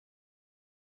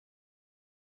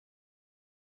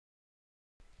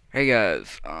Hey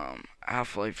guys,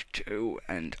 Half-Life 2,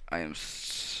 and I am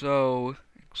so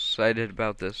excited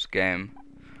about this game.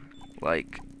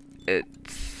 Like,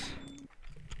 it's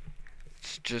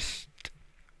just,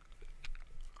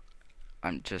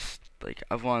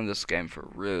 I've wanted this game for a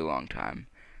really long time,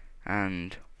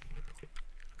 and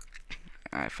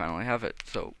I finally have it,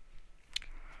 so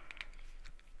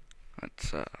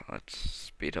let's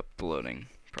speed up the loading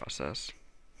process,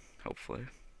 hopefully.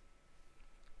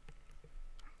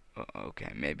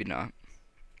 Okay, maybe not.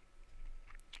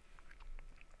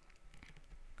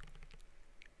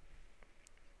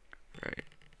 Right,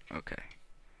 okay.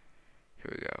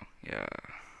 Here we go, yeah.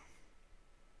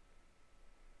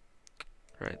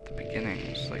 Right, the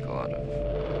beginning's like a lot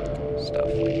of stuff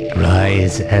like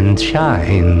Rise and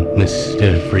shine,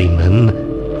 Mr.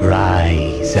 Freeman.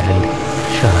 Rise and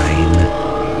shine.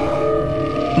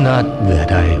 Not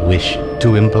that I wish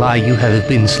to imply you have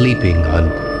been sleeping on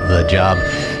the job.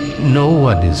 No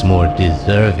one is more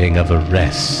deserving of a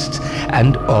rest,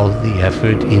 and all the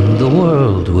effort in the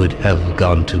world would have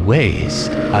gone to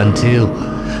waste until...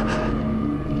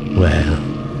 well,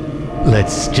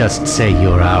 let's just say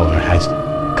your hour has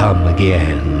come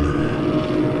again.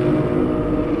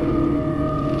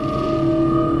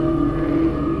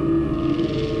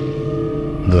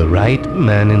 The right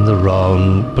man in the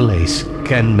wrong place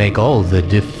can make all the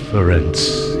difference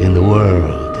in the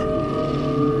world.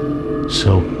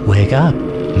 So wake up,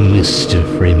 Mr.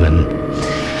 Freeman.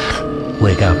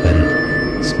 Wake up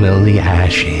and smell the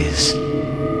ashes.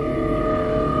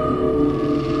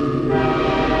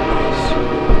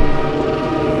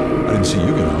 I didn't see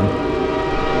you get on.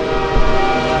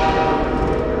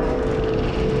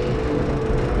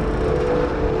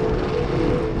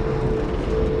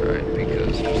 Right,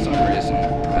 because for some reason,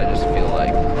 I just feel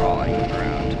like crawling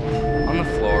around on the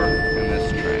floor in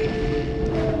this train.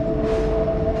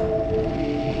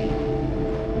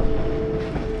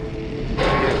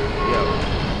 Yo.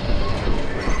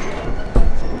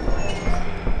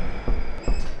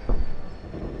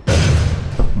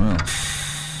 Well,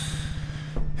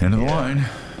 end of the line.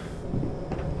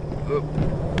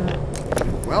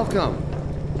 Welcome.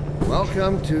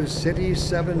 Welcome to City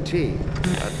 17.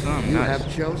 That's You nice.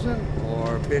 have chosen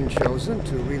or been chosen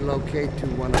to relocate to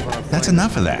one of our That's finest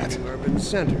enough of that. urban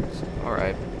centers.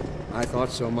 Alright. I thought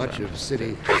so much of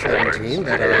City 17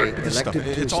 that I This stuff,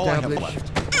 elected to it's all I have establish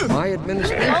left. my The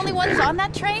administration only ones on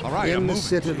that train? All right, in I'm the moving.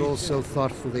 citadel so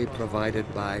thoughtfully provided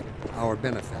by our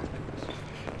benefactors.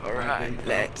 Alright,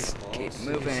 let's Call keep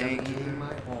City moving. 17 my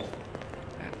home.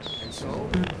 And so,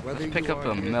 whether Let's pick you up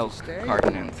are a here to milk stay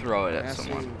carton or and throw it at passing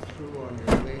someone. through on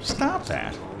your way to Stop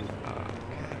that.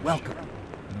 Welcome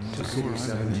to City They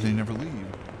 17. never leave.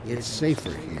 It's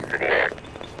safer here.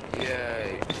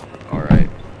 Yay. Alright.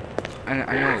 I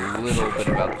know a little bit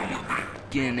about the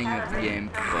beginning of the game,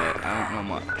 but I don't know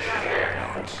much.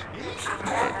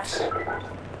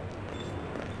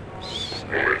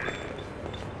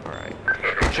 Alright.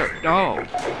 Sure. No!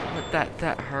 What,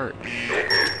 that hurt.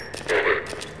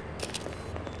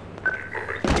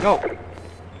 No!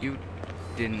 You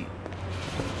didn't.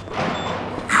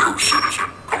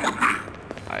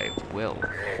 I will.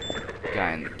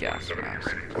 Guy in the gas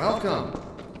mask. Welcome.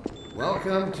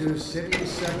 Welcome to City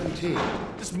 17.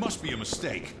 This must be a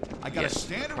mistake. I got Yes, a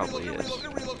standard probably is.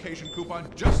 relocation coupon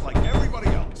just like everybody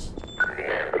else.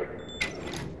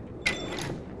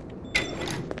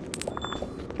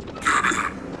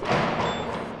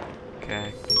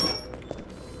 Okay.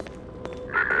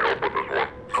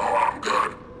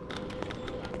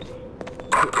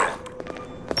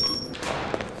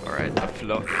 Alright, the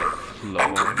floor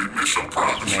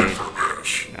is made.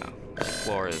 No, the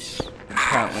floor is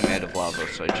apparently made of lava,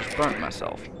 so I just burnt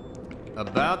myself.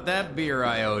 About that beer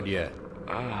I owed you.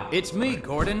 Ah, It's me,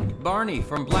 Gordon. Barney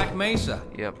from Black Mesa.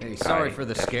 Yep. Hey, sorry Hi. for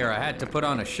the scare. I had to put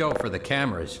on a show for the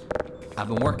cameras. I've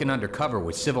been working undercover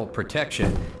with civil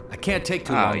protection. I can't take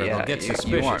too Oh, long or yeah, they'll get you weren't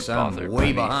suspicious. I'm bothered by way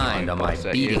me behind on my throwing books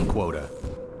at you. beating quota.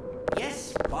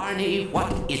 Yes, Barney,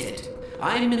 what is it?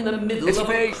 I'm in the middle It's of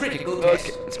me. a critical Look,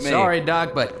 case. it's me. Sorry,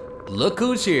 Doc, but look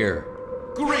who's here.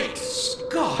 Great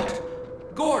Scott!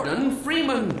 Gordon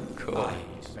Freeman! Cool. I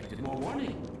expected more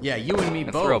warning. Yeah, you and me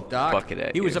throw a both, Doc. bucket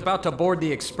at He was you. about to board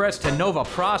the express to Nova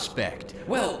Prospect.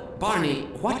 Well, Barney,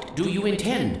 what do you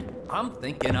intend? I'm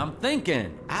thinking.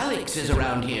 Alex is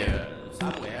around here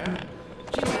somewhere.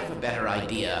 She might have a better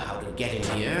idea how to get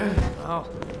him here. Oh,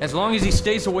 as long as he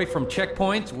stays away from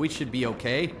checkpoints, we should be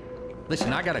okay.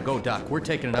 Listen, I gotta go, Doc. We're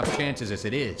taking enough chances as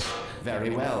it is. Very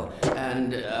well.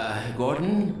 And,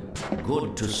 Gordon,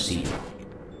 good to see you.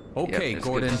 Okay, it's good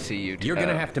Gordon. to see you, You're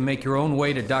gonna have to make your own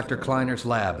way to Dr. Kleiner's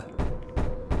lab.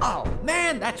 Oh,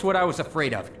 Man, that's what I was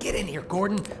afraid of. Get in here,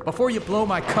 Gordon, before you blow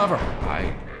my cover.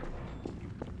 I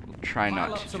will try Pile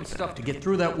not up to some do that. stuff to get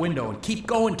through that window and keep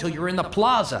going till you're in the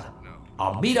plaza.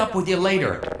 I'll meet up with you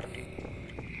later.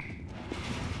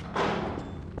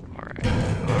 Alright,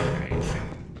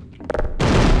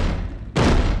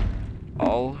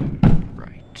 alright.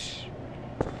 Alright.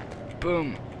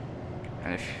 Boom.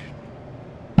 And if...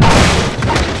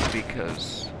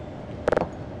 because...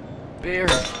 beer.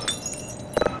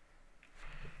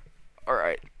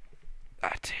 Alright.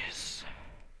 That is...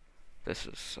 this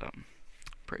is,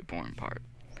 pretty boring part.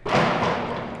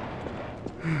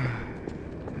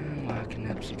 I'm walking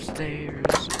up some stairs,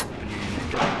 opening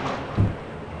the door.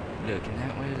 Looking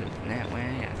that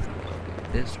way, I think I'll go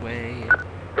this way.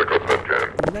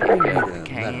 Let me read a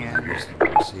Can. letter I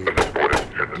received.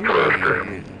 Do you like to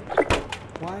read?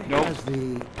 Why Nope. has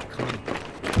the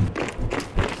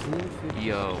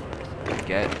Yo,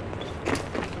 get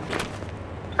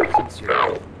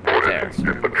sincere there.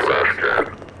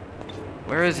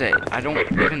 Where is it? I don't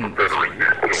even...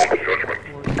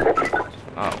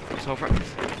 oh, it's over.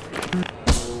 it's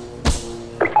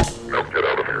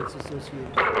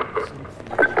associated with some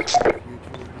feelings for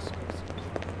future discussing.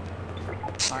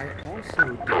 I also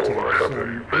detect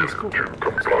some unspoken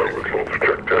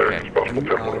Okay.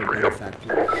 do our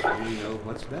benefactors really know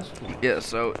what's best for them? Yeah,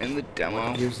 so in the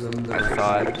demo, Gives them the I right to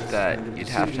thought make this that kind of you'd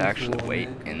have to decision actually for wait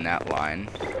mankind. in that line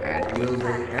and Will they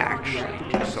ever actually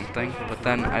do something, but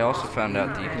then I also found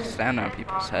out that you can stand on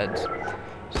people's heads. So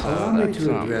Allow me that's to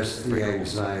address the pretty cool.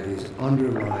 anxieties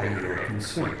underlying your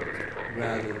concern,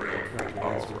 rather than try to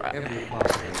answer Alright. every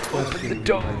possible Open question. the you might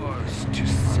doors to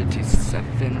City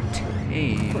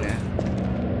 17. Let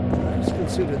us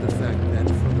consider the fact that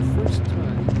for the first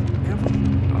time ever,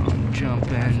 I'm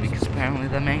jumping because apparently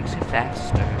that makes it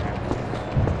faster.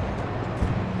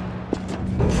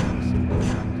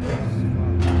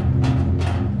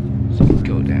 So we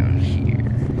go down here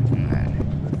and then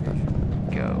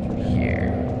go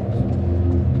here.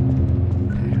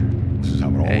 This is how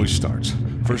it Hey. always starts.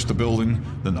 First the building,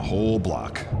 then the whole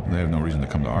block. They have no reason to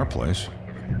come to our place.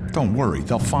 Don't worry,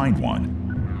 they'll find one.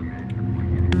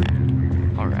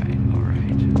 Alright.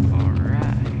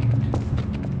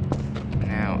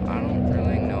 Now, I don't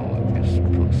really know what we're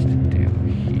supposed to do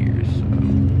here, so...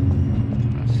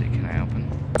 let's see, can I open?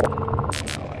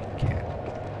 No, I can't.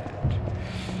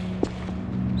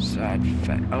 Side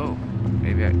oh,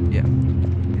 maybe yeah.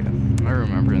 I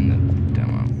remember in the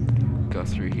demo. Go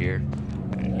through here,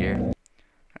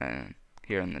 and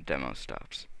here and the demo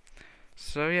stops.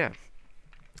 So, yeah.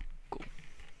 Cool.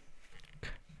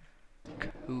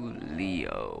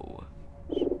 Coolio.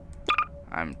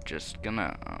 I'm just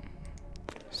gonna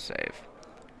save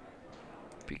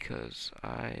because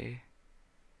I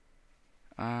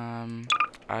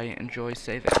enjoy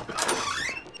saving.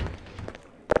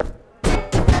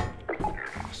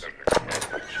 Awesome.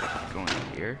 Should go in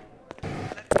here. No,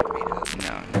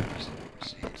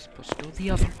 it's supposed to go the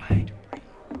other way.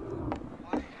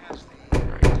 Right. No,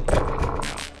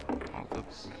 I'll go.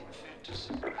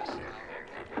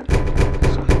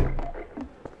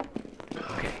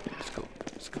 Okay, let's go.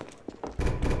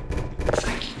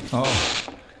 Oh, I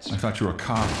thought you were a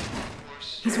cop.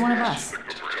 He's one of us. Look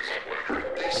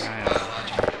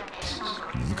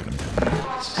at him.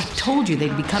 I told you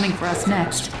they'd be coming for us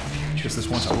next. Just this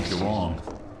once, I hope you're wrong.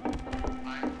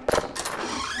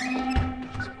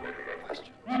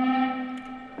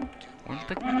 Weren't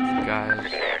the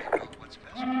guys...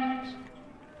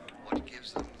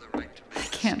 I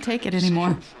can't take it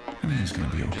anymore. Everything's gonna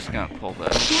be just okay. gonna pull the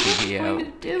TV What are out we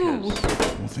going to do?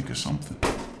 because We'll think of something.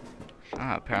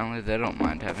 apparently they don't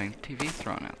mind having TV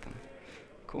thrown at them.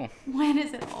 Cool. When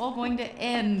is it all going to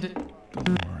end?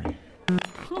 Don't worry.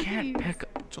 Can't Please. pick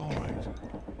up. It's all right.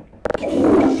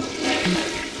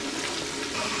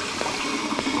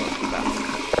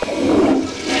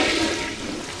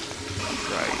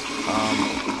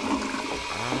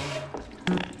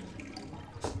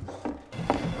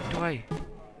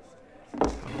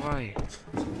 Right.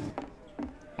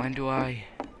 When do I?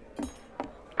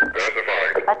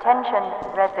 Attention,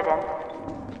 residents.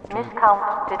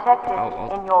 Miscount detected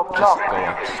I'll in your just block. go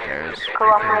upstairs.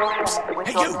 Cooperation with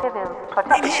Hey, your you! civil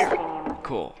protection team.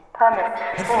 Cool. Permit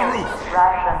Head full for the roof.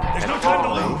 ration. There's no time to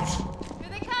lose. Here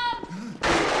they come!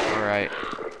 Alright.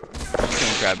 Just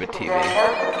gonna grab a TV.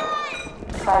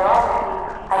 Priority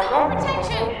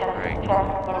identification Right. check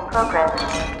in progress.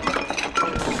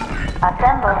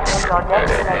 Assemble in your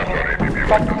designated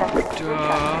section.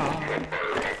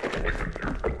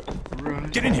 Run.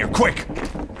 Get in here, quick!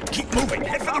 Keep moving.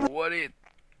 Head for the roof. What do you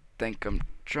think I'm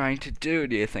trying to do?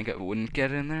 Do you think I wouldn't get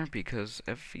in there? Because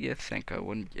if you think I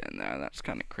wouldn't get in there, that's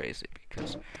kind of crazy.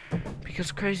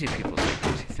 Because crazy people say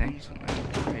crazy things, and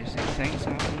then crazy things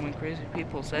happen when crazy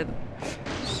people say them.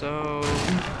 So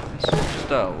it's just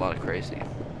a lot of crazy.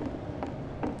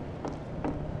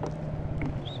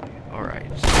 All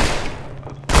right.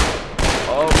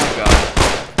 Oh my God.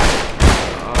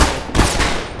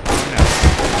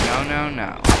 Oh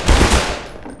no.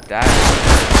 That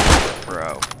hurts,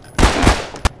 bro. That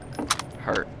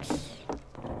hurts.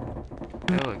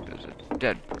 Hey, look, there's a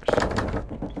dead person.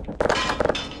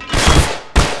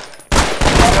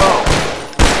 No!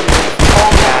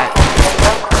 That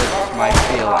hurts my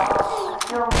feelings.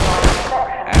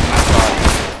 And my body.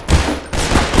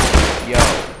 Yo,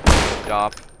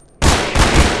 stop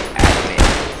shooting at me.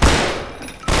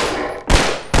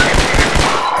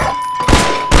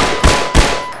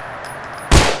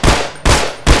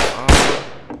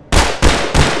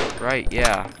 Right,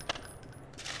 yeah.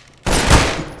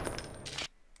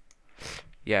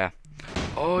 Yeah.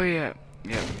 Oh, yeah.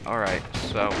 Yeah, alright.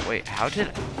 So, wait, how did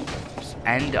I just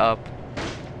end up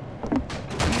on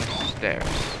the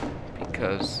stairs?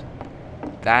 Because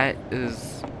that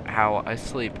is how I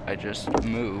sleep. I just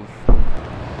move.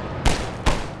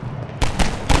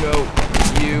 No,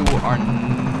 you are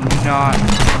not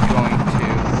going to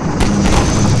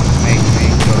make me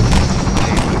go to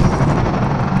sleep.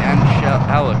 And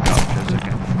helicopters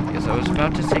again. Because I was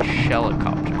about to say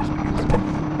shelicopters.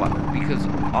 Because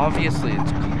obviously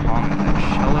it's common that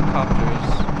helicopters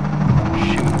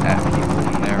shoot at people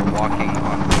when they're walking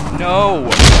on. No!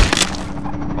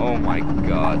 Oh my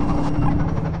God.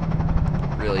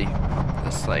 Really?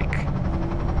 This like.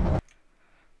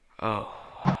 Oh.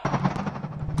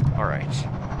 Alright.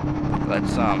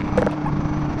 Let's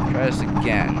try this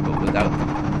again, but without the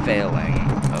failing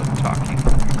of talking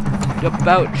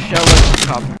about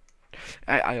shelicopters.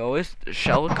 I always,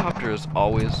 shelicopter is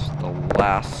always the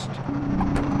last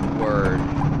word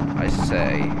I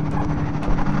say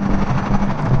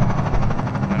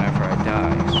whenever I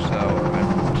die, so I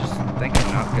just think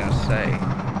I'm not gonna say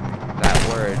that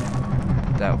word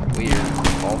that we're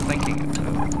all thinking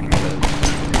of, because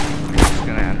it's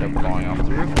gonna end up falling off the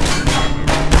roof,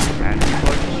 and people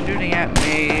are just shooting at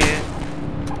me,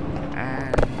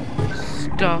 and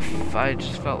stuff. I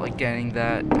just felt like getting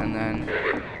that, and then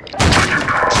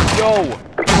yo!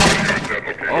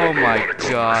 Oh my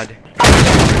God.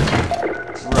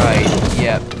 Right,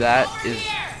 yep, that is...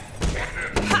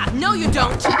 Ha! No you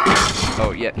don't!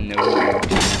 Oh, yeah, no you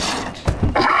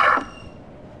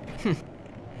don't.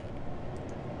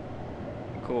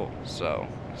 Cool, so...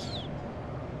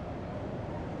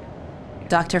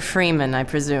 Dr. Freeman, I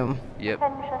presume. Yep.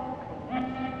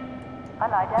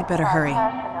 We better hurry.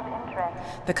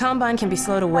 The Combine can be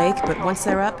slow to wake, but once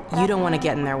they're up, you don't want to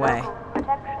get in their way.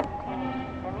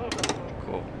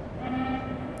 Cool.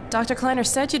 Dr. Kleiner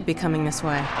said you'd be coming this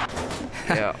way.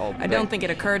 Yeah, I don't think it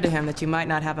occurred to him that you might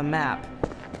not have a map.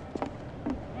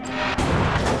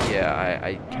 Yeah,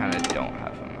 I kind of don't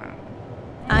have a map.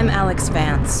 I'm Alex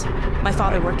Vance. My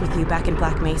father worked with you back in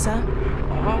Black Mesa.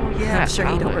 Oh, yeah. I'm sure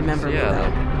you don't remember me, yeah,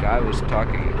 though. the guy was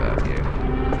talking about you.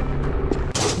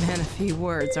 Man, a few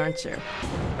words, aren't you?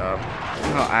 No,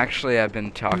 actually, I've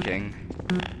been talking.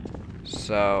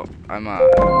 So, I'm a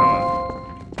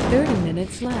 30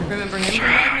 minutes left. Remember him from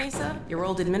Black Mesa? Your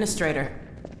old administrator.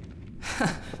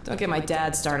 Don't get my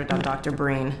dad started on Dr.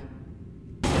 Breen.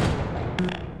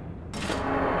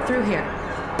 Through here.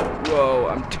 Whoa,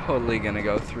 I'm totally gonna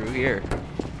go through here.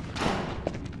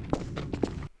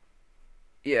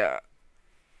 Yeah.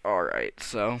 Alright,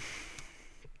 so.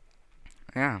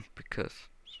 Yeah, because.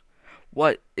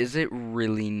 What? Is it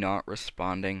really not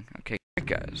responding? Okay,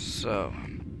 guys, so.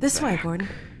 This way, Gordon.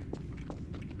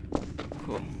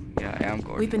 Cool. Yeah, I am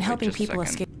Gordon. We've been Wait helping just a people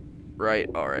second. escape. Right,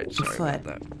 alright, sorry about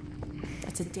that.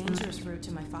 It's a dangerous route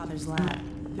to my father's lab,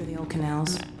 through the old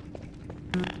canals.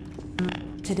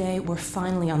 Today, we're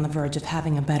finally on the verge of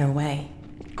having a better way.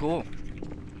 Cool.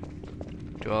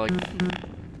 Do I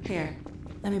like... Here,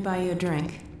 let me buy you a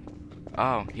drink.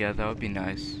 Oh, yeah, that would be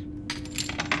nice.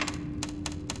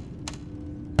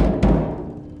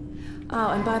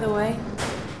 Oh, and by the way,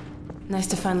 nice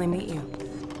to finally meet you.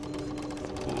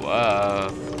 Whoa.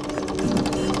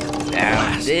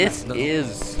 Now, this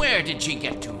is... Where did she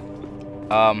get to?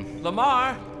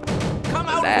 Lamar, come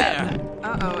out Lab. there.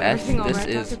 Uh-oh, That's- everything all this right,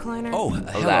 is- Dr. Kleiner? Oh,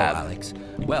 hello, lab. Alex.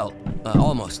 Well,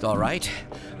 almost all right.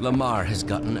 Lamar has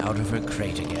gotten out of her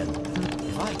crate again.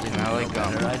 If I didn't I know like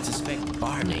better, I'd suspect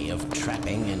Barney of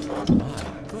trapping and... My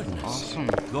goodness. Awesome.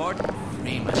 Gordan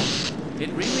Freeman. It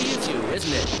really is you,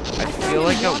 isn't it? I found feel him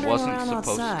like I wandering wasn't around supposed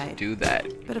to outside. do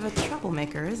that. Bit of a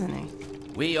troublemaker, isn't he?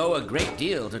 We owe a great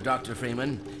deal to Dr.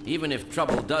 Freeman, even if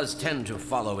trouble does tend to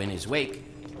follow in his wake.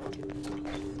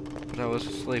 But I was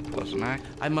asleep, wasn't I?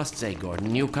 I must say,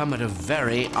 Gordon, you come at a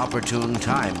very opportune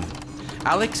time.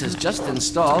 Alex has just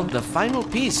installed the final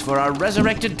piece for our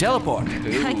resurrected teleport.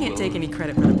 I can't take any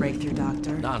credit for the breakthrough,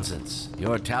 Doctor. Nonsense.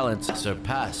 Your talents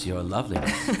surpass your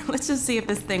loveliness. Let's just see if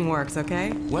this thing works,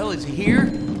 okay? Well, it's here.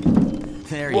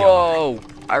 There you are. Whoa!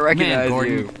 I Man, recognize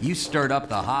Gordon, you. you stirred up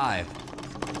the hive.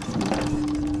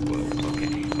 Whoa,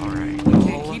 okay, alright. We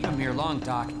can't keep him here long,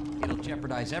 Doc. It'll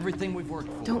jeopardize everything we've worked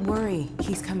for. Don't worry,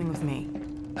 he's coming with me.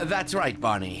 That's right,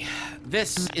 Barney.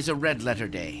 This is a red letter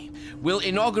day. We'll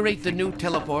inaugurate the new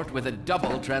teleport with a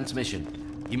double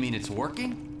transmission. You mean it's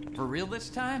working? For real this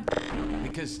time?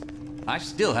 Because I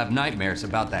still have nightmares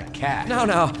about that cat.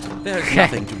 No, there's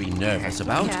nothing to be nervous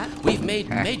about. Cat? We've made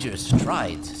major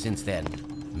strides since then.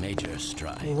 Major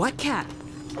strides. What cat?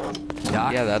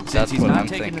 Doc, Yeah, since that's he's what not I'm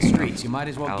taking the thinking. streets, you might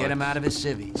as well get him Alex. out of his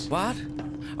civvies. What?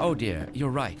 Oh dear, you're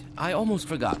right. I almost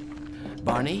forgot.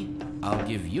 Barney, I'll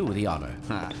give you the honor.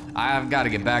 I've got to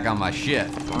get back on my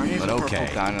shift. Barney's but a okay.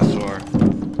 purple dinosaur.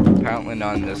 Apparently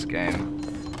not in this game.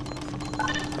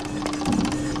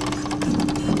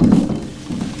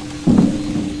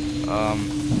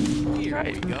 Here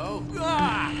right. we go.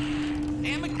 Ah!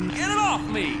 Damn it, get it off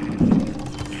me!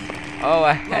 Oh,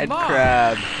 a head Lamar.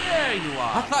 crab. There you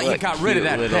are. I thought you What got rid of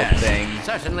cute that little pest. thing.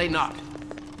 Certainly not.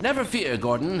 Never fear,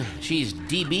 Gordon. She's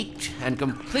debeaked and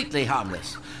completely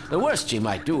harmless. The worst she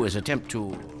might do is attempt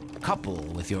to couple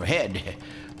with your head,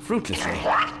 fruitlessly.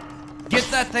 Get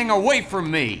that thing away from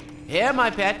me! Here, my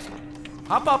pet.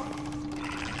 Hop up.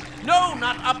 No,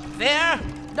 not up there.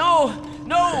 No.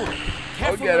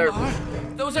 Careful, get her. Lamar.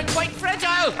 Those are quite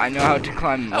fragile. I know how to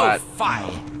climb Oh, that.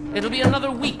 fine. It'll be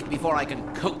another week before I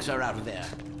can coax her out of there.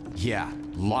 Yeah,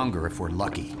 longer if we're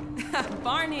lucky.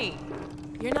 Barney,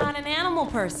 you're not an animal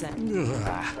person.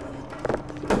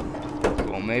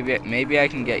 Well, maybe I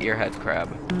can get your head crab.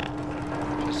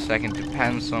 Just a second.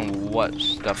 Depends on what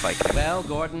stuff I can Well,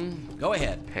 Gordon, go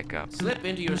ahead. pick up. Slip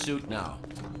into your suit now.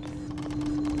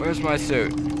 Where's my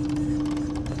suit?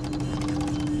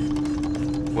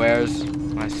 Where's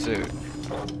my suit?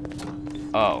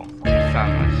 Oh,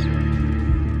 found my suit.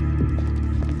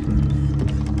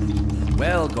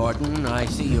 Well, Gordon, I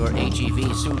see your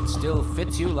HEV suit still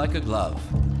fits you like a glove.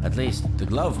 At least, the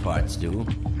glove parts do.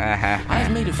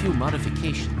 I've made a few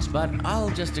modifications, but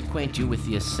I'll just acquaint you with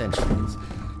the essentials.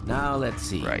 Now, let's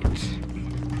see. Right. Let's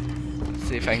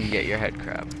see if I can get your head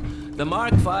crab. The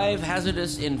Mark V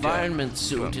hazardous environment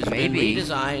suit has been maybe.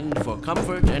 redesigned for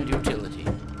comfort and utility.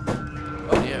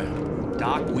 Oh dear.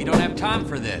 Doc, we don't have time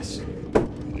for this.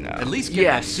 No. At least get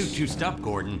yes. that suit juiced up,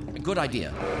 Gordon. Good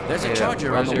idea. There's a Yeah, charger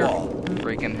on where's the your wall.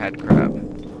 freaking head crab.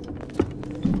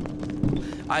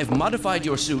 I've modified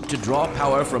your suit to draw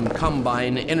power from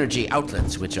Combine energy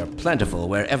outlets, which are plentiful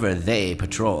wherever they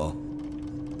patrol.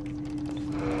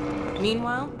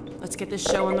 Meanwhile, let's get this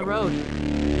show on the road.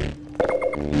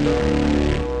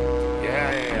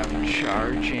 Yeah, I'm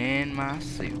charging my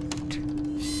suit.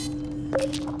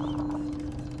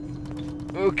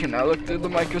 Ooh, can I look through the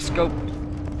microscope?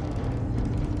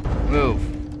 Move.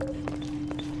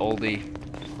 Oldie.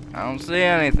 I don't see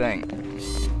anything.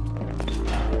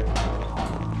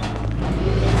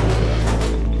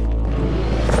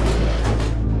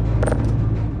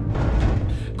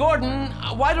 Gordon,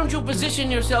 why don't you position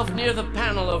yourself near the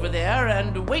panel over there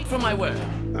and wait for my word?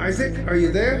 Isaac, are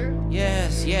you there?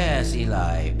 Yes,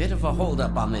 Eli. Bit of a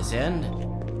holdup on this end.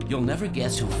 You'll never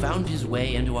guess who found his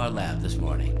way into our lab this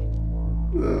morning.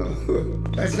 Oh,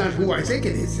 that's not who I think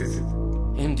it is it?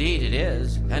 Indeed it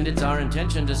is, and it's our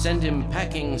intention to send him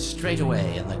packing straight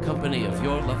away in the company of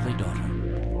your lovely daughter.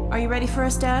 Are you ready for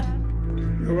us, Dad?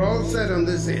 You're all set on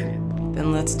this end.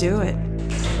 Then let's do it.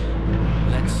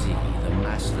 Let's see, the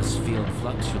massless field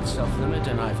flux should self-limit,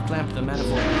 and I've clamped the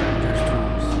manifold connectors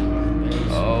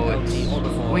to... Oh, it's...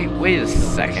 Wait a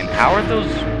second. How are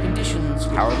those... Conditions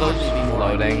How are those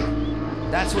floating?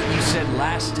 That's what you said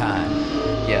last time.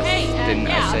 Yes, Hey, didn't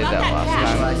yeah, I say about that that last cat.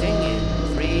 time? Rising in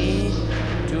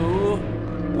 3, 2,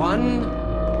 1.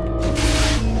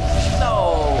 No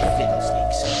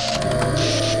fiddlesticks.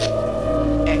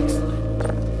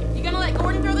 Excellent. You gonna let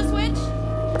Gordon throw the switch?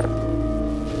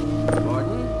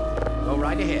 Gordon, go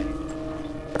right ahead.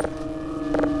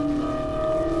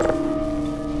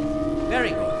 Very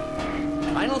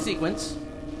good. Final sequence.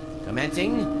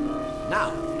 Commencing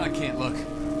now. I can't look.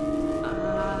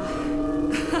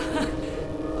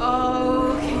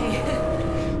 Okay.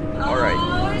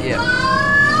 Alright, yeah.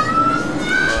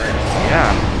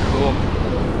 Yeah, cool.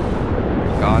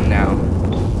 Gone now.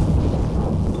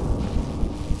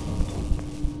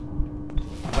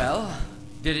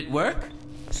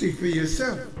 See for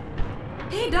yourself.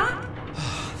 Hey, Doc.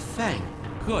 Thank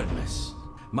goodness.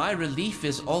 My relief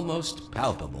is almost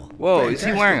palpable. Whoa, is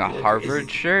he wearing a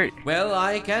Harvard shirt? Well,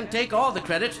 I can't take all the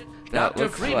credit. That Dr.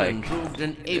 looks Freeman like proved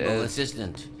an able it is.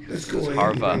 assistant. Let's go ahead and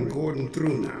Harvard. run Gordon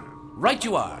through now. Right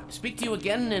you are. Speak to you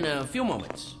again in a few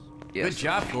moments. Yes. Good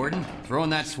job, Gordon.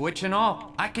 Throwing that switch and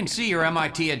all. I can see your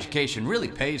MIT education really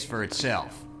pays for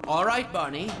itself. All right,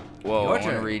 Barney. Whoa, Your I want to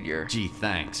turn. read your Gee,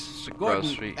 thanks. Gordon,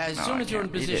 grocery. as No, soon I as you're in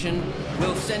can't read it. position,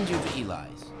 we'll send you to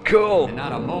Eli's. Cool. And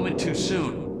not a moment too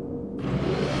soon.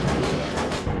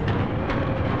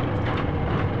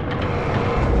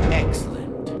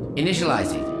 Excellent.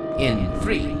 Initializing in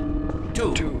 3,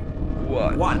 2,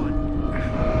 What? 1.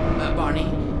 Barney,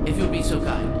 if you'll be so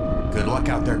kind. Good luck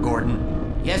out there, Gordon.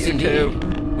 Yes, You indeed. too.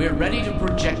 We're ready to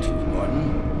project you,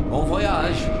 Gordon. Bon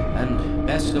voyage, and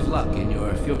best of luck in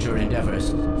your future endeavors.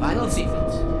 Final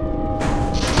sequence.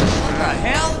 What the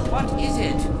hell? What is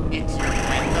it? It's the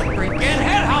freaking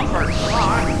headhopper! Come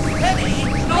on! Steady!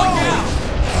 Look out!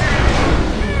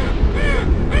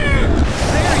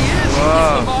 There he is!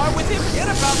 Whoa. Is Lamar with him? Forget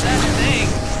about that thing!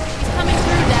 Coming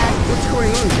through, Dad. What's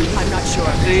going on, Judy? I'm not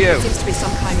sure. See you. Seems to be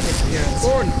some kind of interference.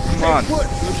 Gordon, Come on. Foot,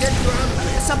 we'll get you out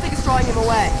of here. Something is drawing him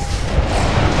away.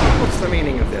 What's the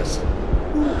meaning of this?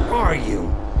 Who are you?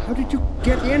 How did you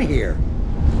get in here?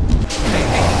 Hey,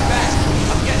 fast!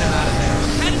 I'm getting him out of there!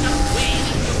 That enough weight,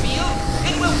 you feel?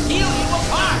 It will peel you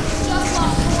apart! Just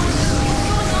lost Gordon. What's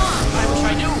going on? I wish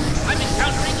I knew. I'm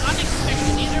encountering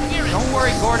unexpected interference. Don't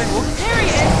worry, Gordon. There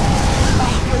he is. Oh,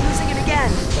 we're losing it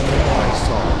again. From what I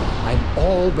saw, I'm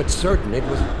all but certain it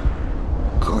was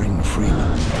Gordan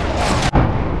Freeman.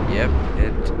 Yep,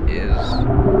 it is.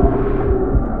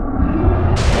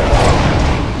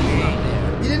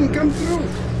 He didn't come through.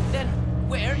 Then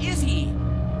where is he?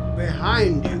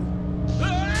 Behind you.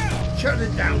 Shut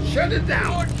it down. Shut it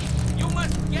down. Gordon, you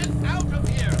must get out of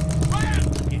here.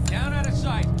 Run! Get down out of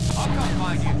sight. I'll come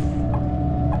find you.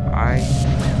 I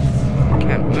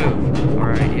can't move.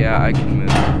 Alright, yeah, I can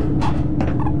move.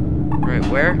 Right,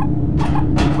 where?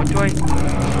 What do I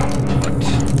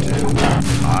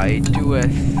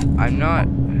doeth? I'm not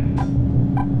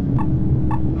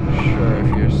sure if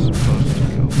you're supposed to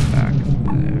go back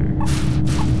there.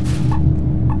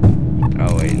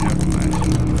 Oh wait, never mind.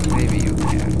 Maybe you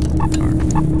can.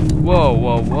 Alright. Whoa,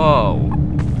 whoa, whoa!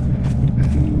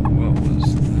 What was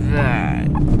that?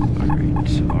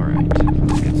 Alright.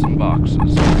 Let's get some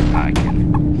boxes.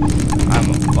 I'm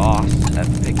a boss at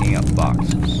picking up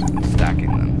boxes and stacking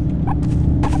them.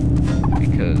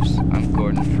 Because I'm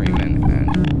Gordan Freeman,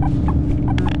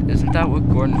 and isn't that what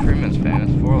Gordan Freeman's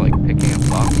famous for? Like picking up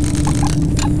boxes?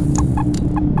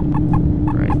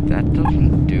 Right, that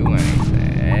doesn't do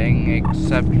anything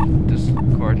except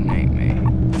discoordinate me.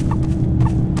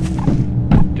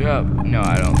 No,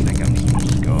 I don't think I'm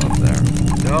supposed to go up there.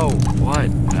 No, what?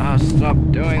 Ah, stop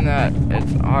doing that.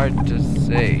 It's hard to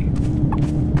see.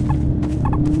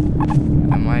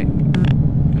 Am I?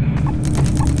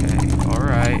 Okay,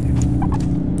 alright.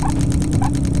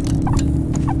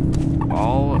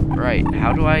 Alright,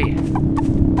 how do I...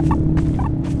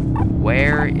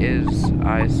 Where is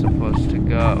I supposed to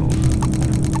go?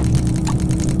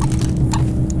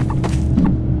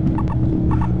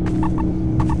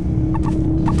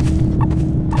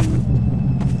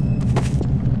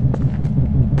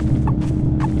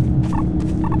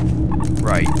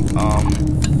 Right,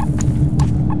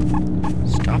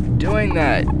 stop doing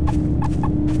that.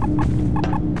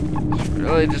 It's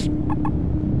really just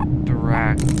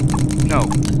no.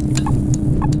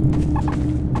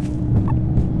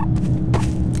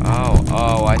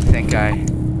 Oh, I think I...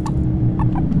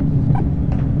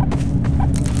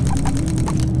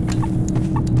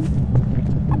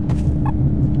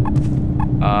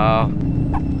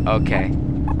 Okay.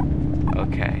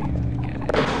 Okay, I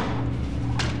get it.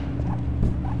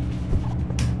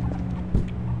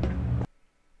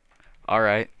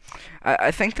 Alright.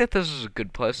 I think that this is a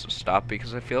good place to stop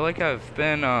because I feel like I've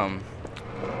been,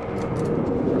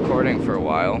 recording for a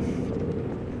while.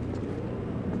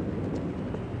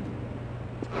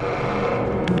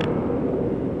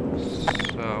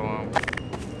 So,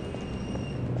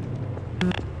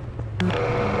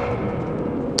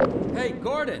 Hey,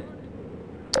 Gordon!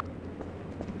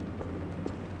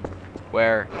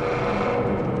 where?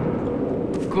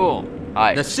 Cool.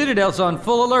 Hi. The Citadel's on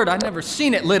full alert. I've never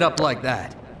seen it lit up like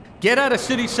that. Get out of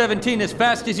City 17 as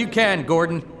fast as you can,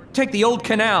 Gordon. Take the old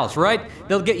canals, right?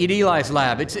 They'll get you to Eli's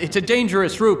lab. It's a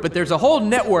dangerous route, but there's a whole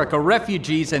network of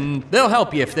refugees, and they'll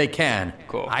help you if they can.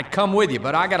 Cool. I'd come with you,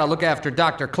 but I gotta look after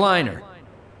Dr. Kleiner.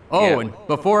 Oh, Yeah. and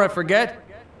before I forget,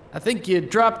 I think you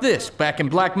dropped this back in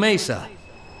Black Mesa.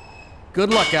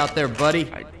 Good luck out there,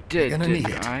 buddy. I did, You're gonna need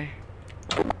didn't it. I?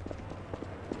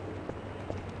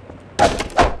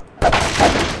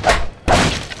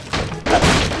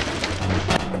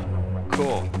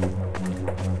 Cool.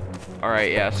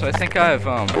 Alright, yeah, so I think I've,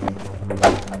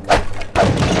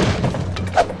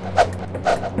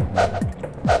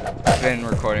 been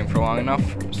recording for long enough,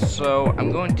 so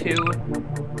I'm going to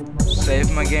save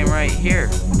my game right here.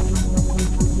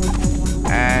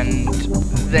 And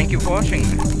thank you for watching.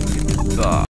 Bye.